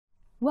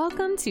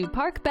Welcome to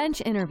Park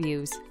Bench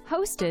Interviews,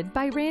 hosted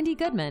by Randy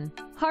Goodman,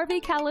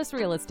 Harvey Callis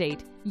Real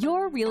Estate,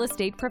 your real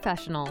estate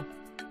professional.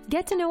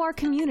 Get to know our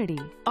community,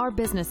 our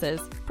businesses,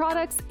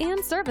 products,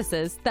 and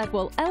services that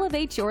will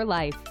elevate your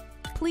life.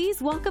 Please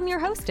welcome your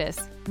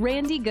hostess,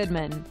 Randy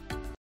Goodman.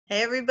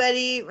 Hey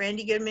everybody,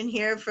 Randy Goodman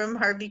here from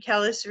Harvey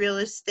Callis Real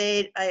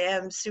Estate. I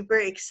am super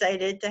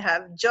excited to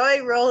have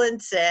Joy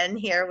Rowlandson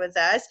here with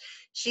us.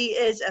 She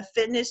is a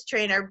fitness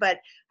trainer, but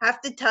I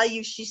have to tell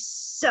you she's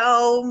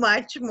so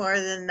much more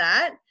than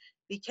that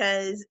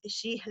because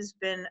she has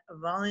been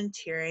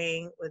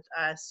volunteering with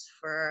us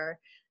for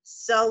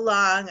so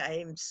long. I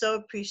am so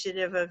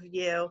appreciative of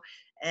you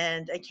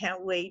and I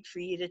can't wait for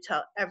you to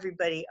tell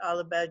everybody all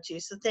about you.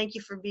 So thank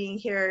you for being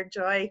here,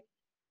 Joy.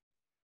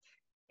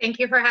 Thank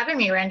you for having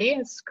me, Randy.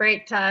 It's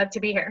great to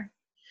be here.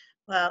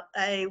 Well,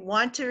 I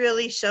want to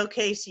really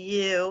showcase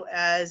you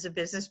as a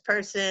business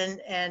person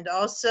and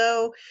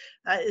also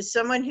as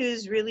someone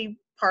who's really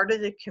part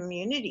of the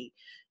community.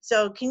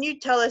 So can you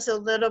tell us a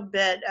little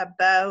bit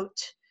about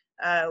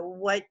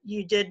what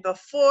you did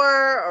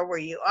before, or were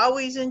you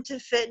always into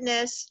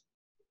fitness?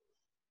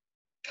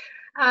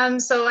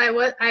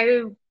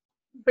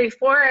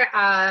 Before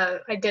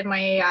I did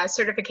my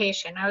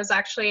certification, I was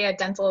actually a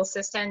dental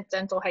assistant,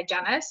 dental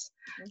hygienist.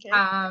 Okay.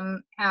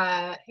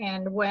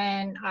 And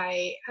when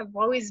I've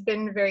always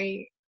been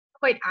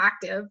quite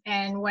active.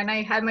 And when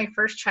I had my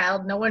first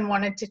child, no one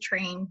wanted to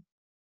train.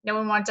 No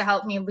one wanted to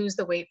help me lose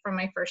the weight from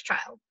my first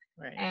child.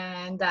 Right.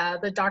 And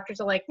the doctors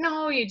are like,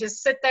 no, you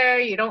just sit there.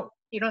 You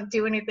don't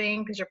do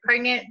anything because you're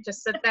pregnant.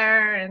 Just sit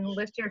there and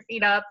lift your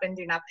feet up and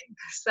do nothing.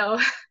 So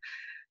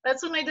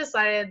that's when I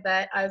decided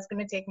that I was going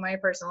to take my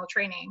personal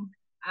training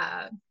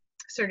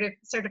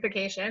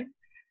certification.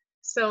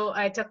 So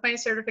I took my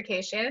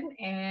certification,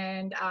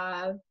 and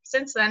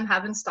since then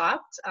haven't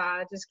stopped.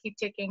 Just keep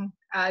taking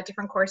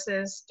different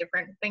courses,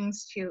 different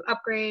things to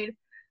upgrade,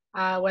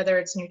 whether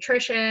it's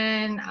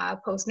nutrition,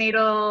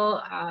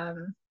 postnatal,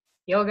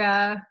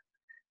 yoga,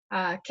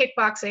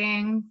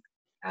 kickboxing.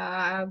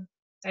 I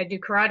do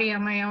karate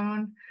on my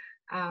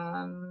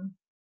own.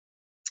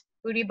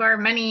 Booty bar,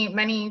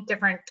 many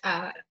different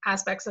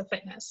aspects of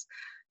fitness.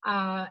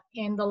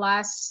 In the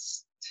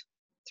last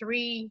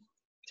three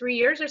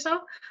years or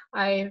so,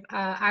 I've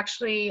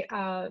actually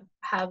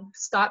have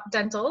stopped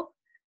dental,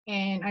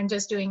 and I'm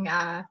just doing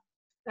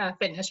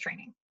fitness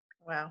training.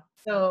 Wow.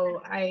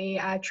 So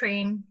I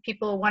train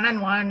people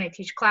one-on-one. I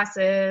teach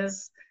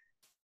classes,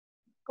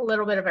 a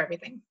little bit of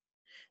everything.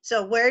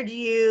 So where do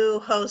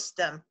you host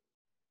them?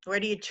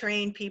 Where do you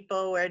train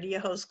people? Where do you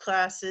host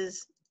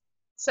classes?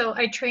 So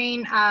I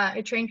train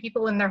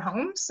people in their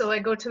homes. So I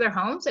go to their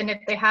homes, and if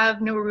they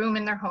have no room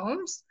in their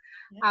homes,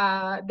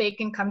 they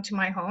can come to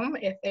my home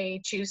if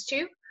they choose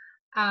to.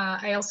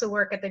 I also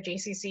work at the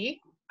JCC.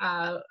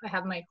 I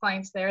have my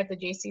clients there at the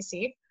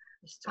JCC.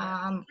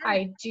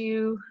 I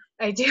do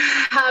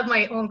have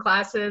my own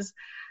classes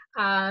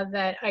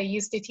that I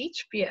used to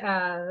teach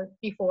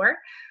before.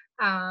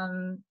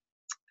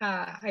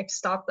 I've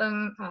stopped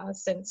them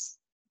since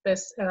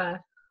this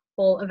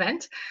whole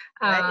event.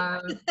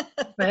 Right.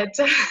 But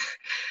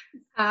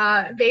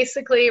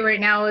basically right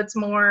now it's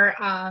more,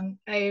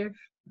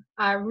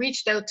 I've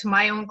reached out to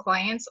my own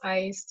clients.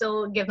 I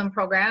still give them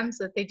programs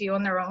that they do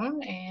on their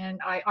own, and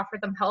I offer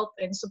them help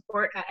and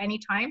support at any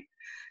time,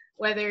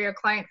 whether you're a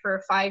client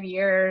for 5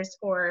 years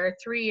or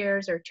 3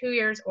 years or 2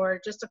 years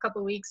or just a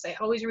couple of weeks. I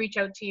always reach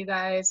out to you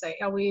guys. I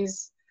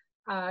always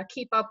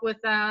keep up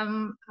with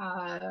them,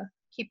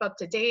 keep up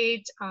to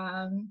date.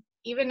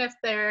 Even if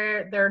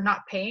they're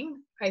not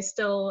paying, I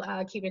still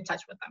keep in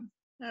touch with them.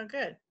 Oh,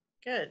 good.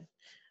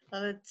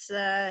 Well, it's,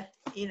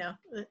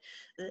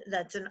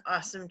 that's an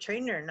awesome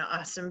trainer and an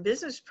awesome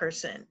business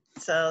person.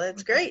 So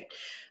that's great.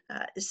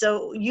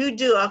 So you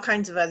do all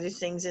kinds of other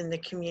things in the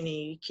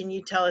community. Can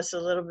you tell us a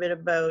little bit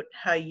about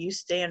how you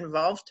stay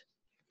involved?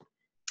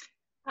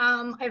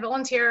 I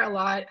volunteer a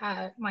lot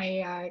at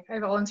I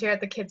volunteer at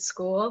the kids'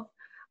 school.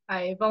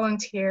 I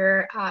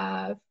volunteer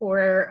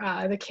for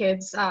the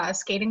kids'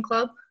 skating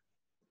club.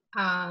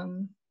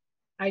 I've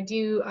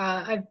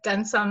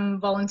done some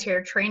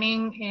volunteer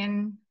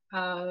training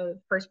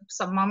for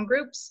some mom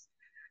groups.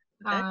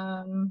 Okay.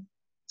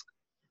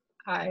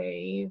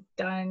 I've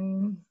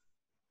done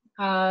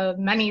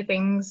many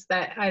things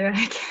that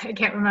I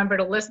can't remember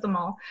to list them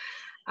all.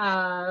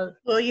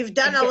 Well, you've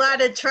done a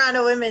lot of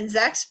Toronto Women's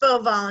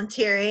Expo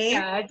volunteering.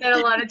 Yeah, I did a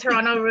lot of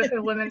Toronto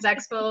Women's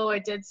Expo. I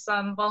did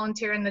some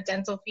volunteer in the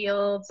dental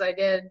fields. I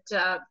did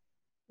so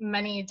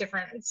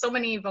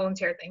many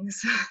volunteer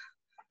things.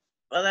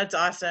 Well, that's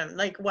awesome.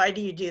 Like, why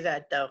do you do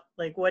that though?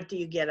 Like, what do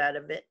you get out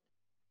of it?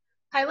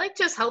 I like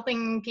just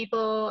helping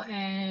people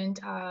and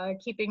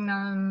keeping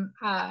them,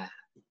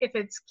 if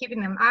it's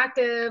keeping them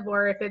active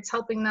or if it's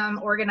helping them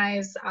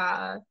organize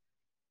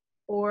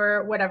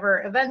or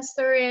whatever events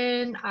they're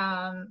in.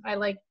 I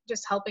like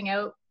just helping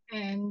out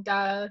and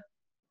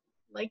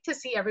like to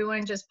see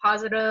everyone just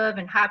positive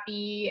and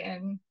happy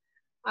and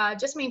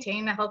just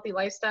maintain a healthy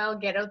lifestyle.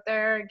 Get out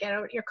there, get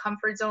out your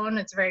comfort zone.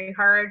 It's very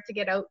hard to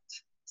get out.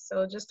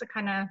 So just to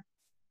kind of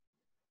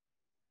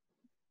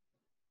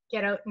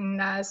get out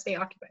and stay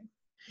occupied.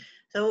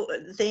 So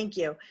thank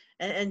you.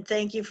 And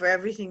thank you for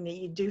everything that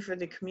you do for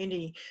the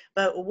community.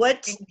 But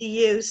what do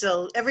you,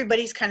 so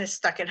everybody's kind of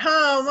stuck at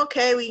home.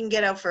 Okay, we can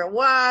get out for a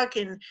walk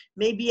and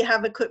maybe you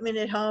have equipment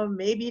at home,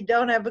 maybe you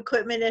don't have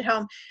equipment at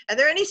home. Are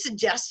there any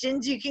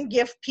suggestions you can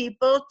give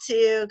people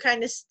to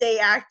kind of stay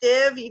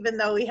active even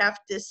though we have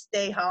to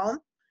stay home?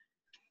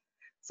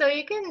 So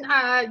you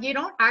can, you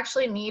don't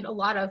actually need a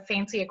lot of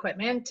fancy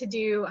equipment to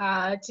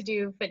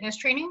do fitness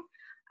training.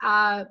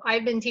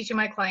 I've been teaching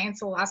my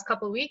clients the last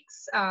couple of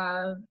weeks,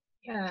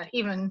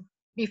 even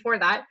before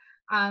that.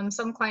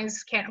 Some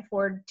clients can't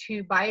afford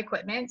to buy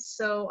equipment,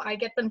 so I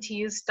get them to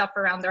use stuff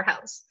around their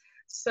house.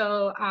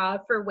 So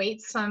for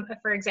weights,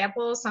 for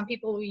example, some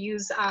people will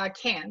use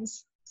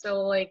cans.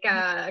 So like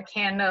a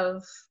can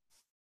of,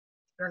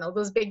 I don't know,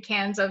 those big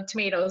cans of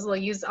tomatoes,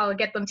 I'll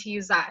get them to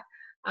use that.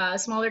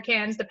 Smaller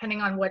cans,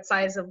 depending on what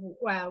size of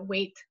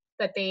weight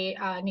that they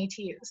need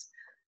to use.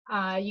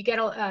 You get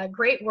a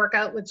great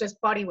workout with just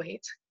body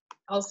weight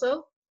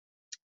also.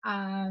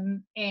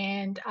 And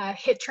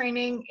HIIT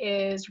training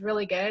is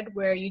really good,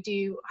 where you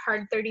do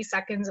hard 30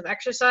 seconds of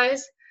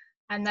exercise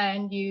and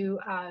then you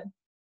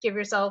give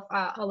yourself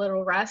a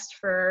little rest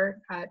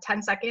for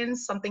 10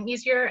 seconds, something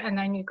easier, and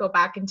then you go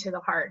back into the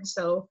hard.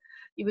 So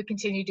you would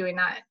continue doing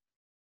that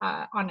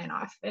on and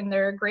off. And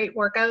they're great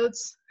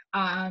workouts.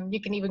 You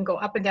can even go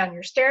up and down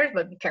your stairs,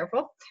 but be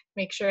careful.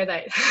 Make sure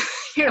that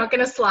you're not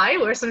going to slide.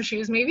 Wear some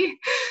shoes maybe.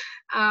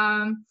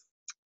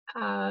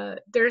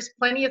 There's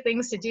plenty of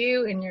things to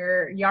do in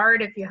your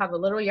yard. If you have a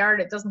little yard,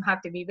 it doesn't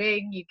have to be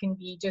big. You can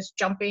be just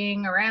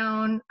jumping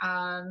around,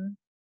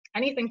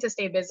 anything to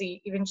stay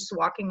busy, even just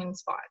walking in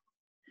spot.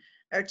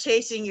 Or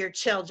chasing your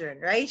children,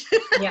 right?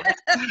 Yeah,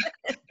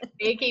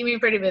 they keep me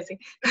pretty busy.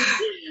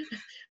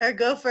 Or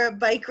go for a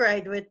bike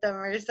ride with them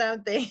or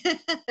something.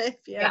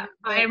 Yeah,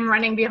 I'm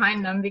running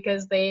behind them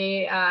because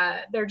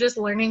they're just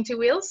learning two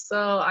wheels.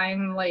 So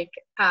I'm like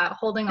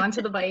holding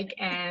onto the bike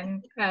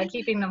and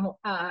keeping them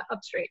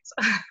up straight.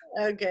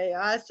 Okay,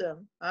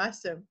 awesome.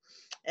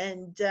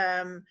 And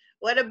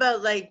what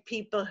about like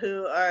people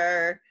who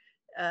are,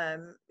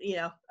 you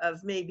know,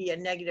 of maybe a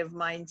negative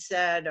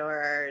mindset,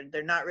 or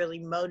they're not really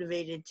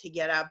motivated to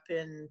get up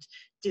and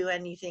do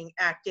anything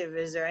active?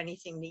 Is there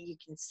anything that you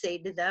can say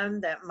to them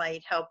that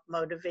might help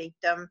motivate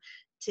them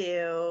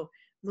to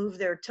move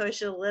their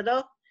tush a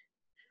little?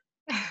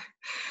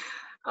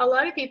 A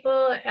lot of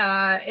people,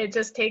 it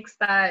just takes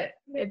that,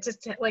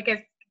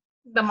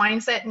 the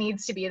mindset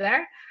needs to be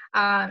there.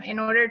 In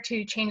order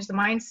to change the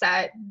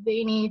mindset,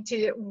 they need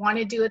to want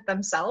to do it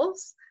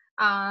themselves.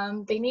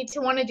 They need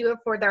to want to do it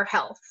for their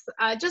health,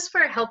 just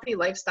for a healthy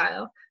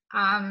lifestyle.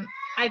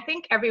 I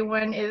think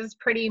everyone is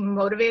pretty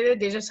motivated.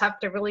 They just have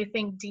to really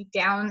think deep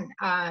down.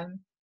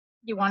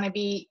 You want to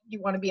be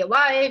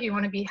alive. You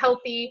want to be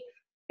healthy.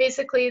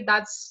 Basically,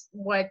 that's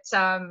what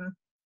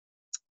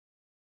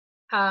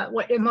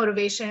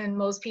motivation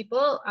most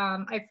people.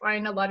 I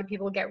find a lot of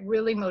people get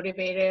really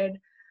motivated.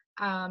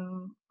 I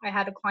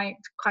had a client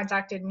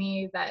contacted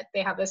me that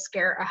they have a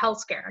health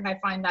scare, and I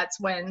find that's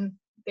when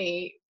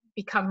they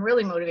become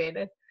really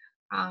motivated.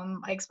 I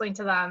explained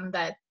to them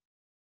that,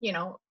 you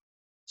know,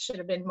 should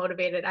have been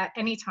motivated at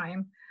any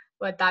time,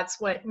 but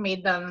that's what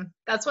made them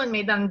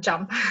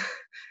jump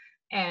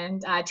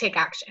and take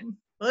action.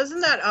 Well,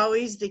 isn't that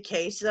always the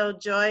case though,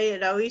 Joy?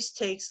 It always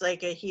takes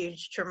like a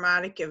huge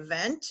traumatic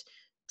event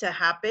to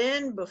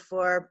happen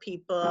before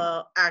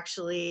people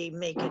actually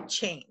make a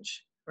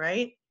change,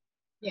 right?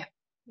 Yeah,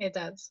 it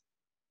does.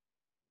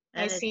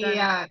 And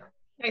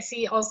I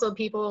see also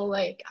people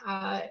like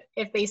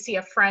if they see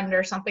a friend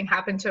or something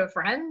happen to a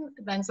friend,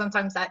 then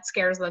sometimes that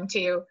scares them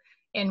too,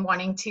 in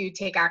wanting to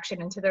take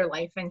action into their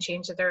life and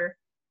change their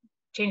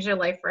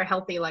life for a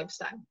healthy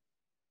lifestyle.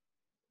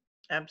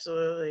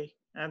 Absolutely.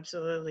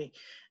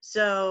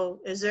 So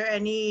is there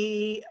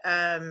any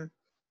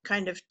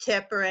kind of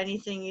tip or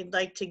anything you'd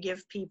like to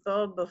give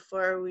people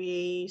before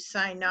we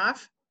sign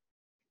off?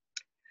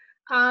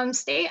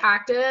 Stay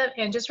active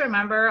and just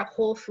remember,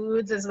 whole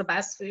foods is the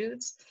best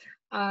foods.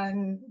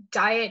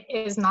 Diet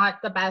is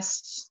not the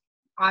best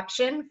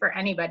option for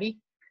anybody.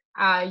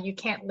 You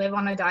can't live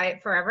on a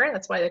diet forever.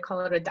 That's why they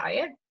call it a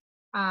diet.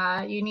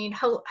 You need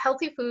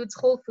healthy foods,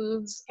 whole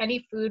foods,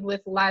 any food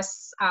with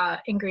less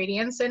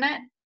ingredients in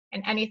it,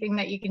 and anything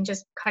that you can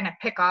just kind of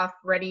pick off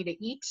ready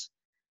to eat.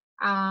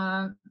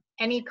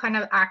 Any kind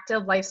of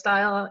active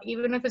lifestyle,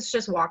 even if it's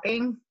just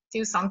walking,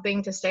 do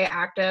something to stay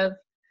active.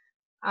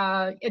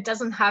 It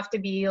doesn't have to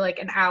be like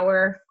an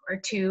hour or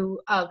two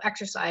of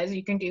exercise.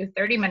 You can do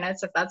 30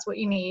 minutes if that's what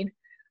you need.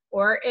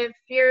 Or if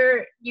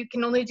you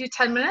can only do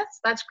 10 minutes,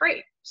 that's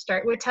great.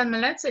 Start with 10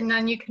 minutes and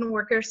then you can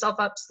work yourself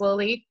up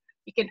slowly.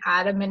 You can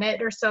add a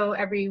minute or so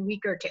every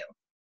week or two.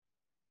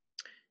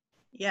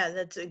 Yeah,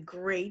 that's a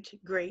great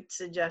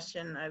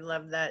suggestion. I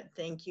love that.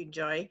 Thank you,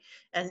 Joy.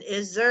 And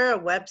is there a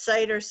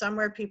website or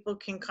somewhere people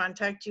can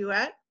contact you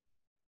at?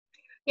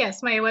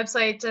 Yes, my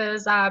website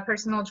is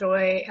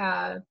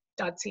personaljoy.ca.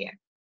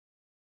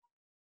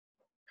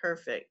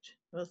 Perfect.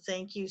 Well,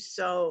 thank you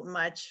so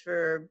much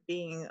for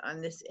being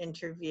on this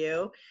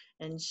interview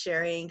and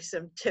sharing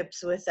some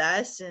tips with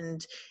us.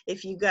 And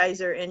if you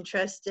guys are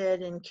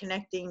interested in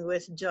connecting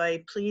with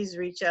Joy, please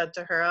reach out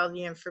to her. All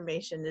the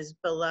information is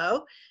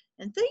below.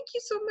 And thank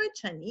you so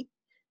much, honey.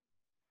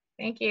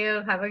 Thank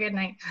you. Have a good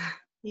night.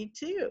 You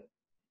too.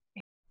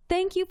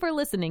 Thank you for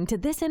listening to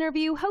this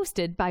interview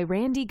hosted by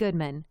Randy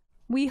Goodman.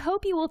 We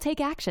hope you will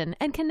take action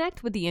and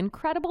connect with the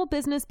incredible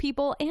business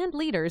people and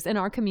leaders in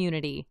our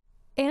community.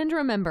 And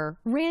remember,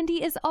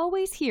 Randy is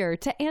always here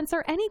to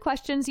answer any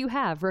questions you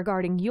have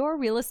regarding your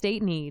real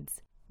estate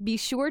needs. Be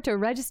sure to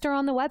register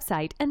on the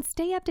website and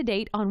stay up to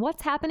date on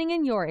what's happening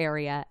in your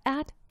area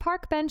at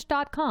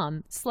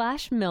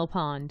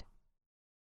parkbench.com/millpond.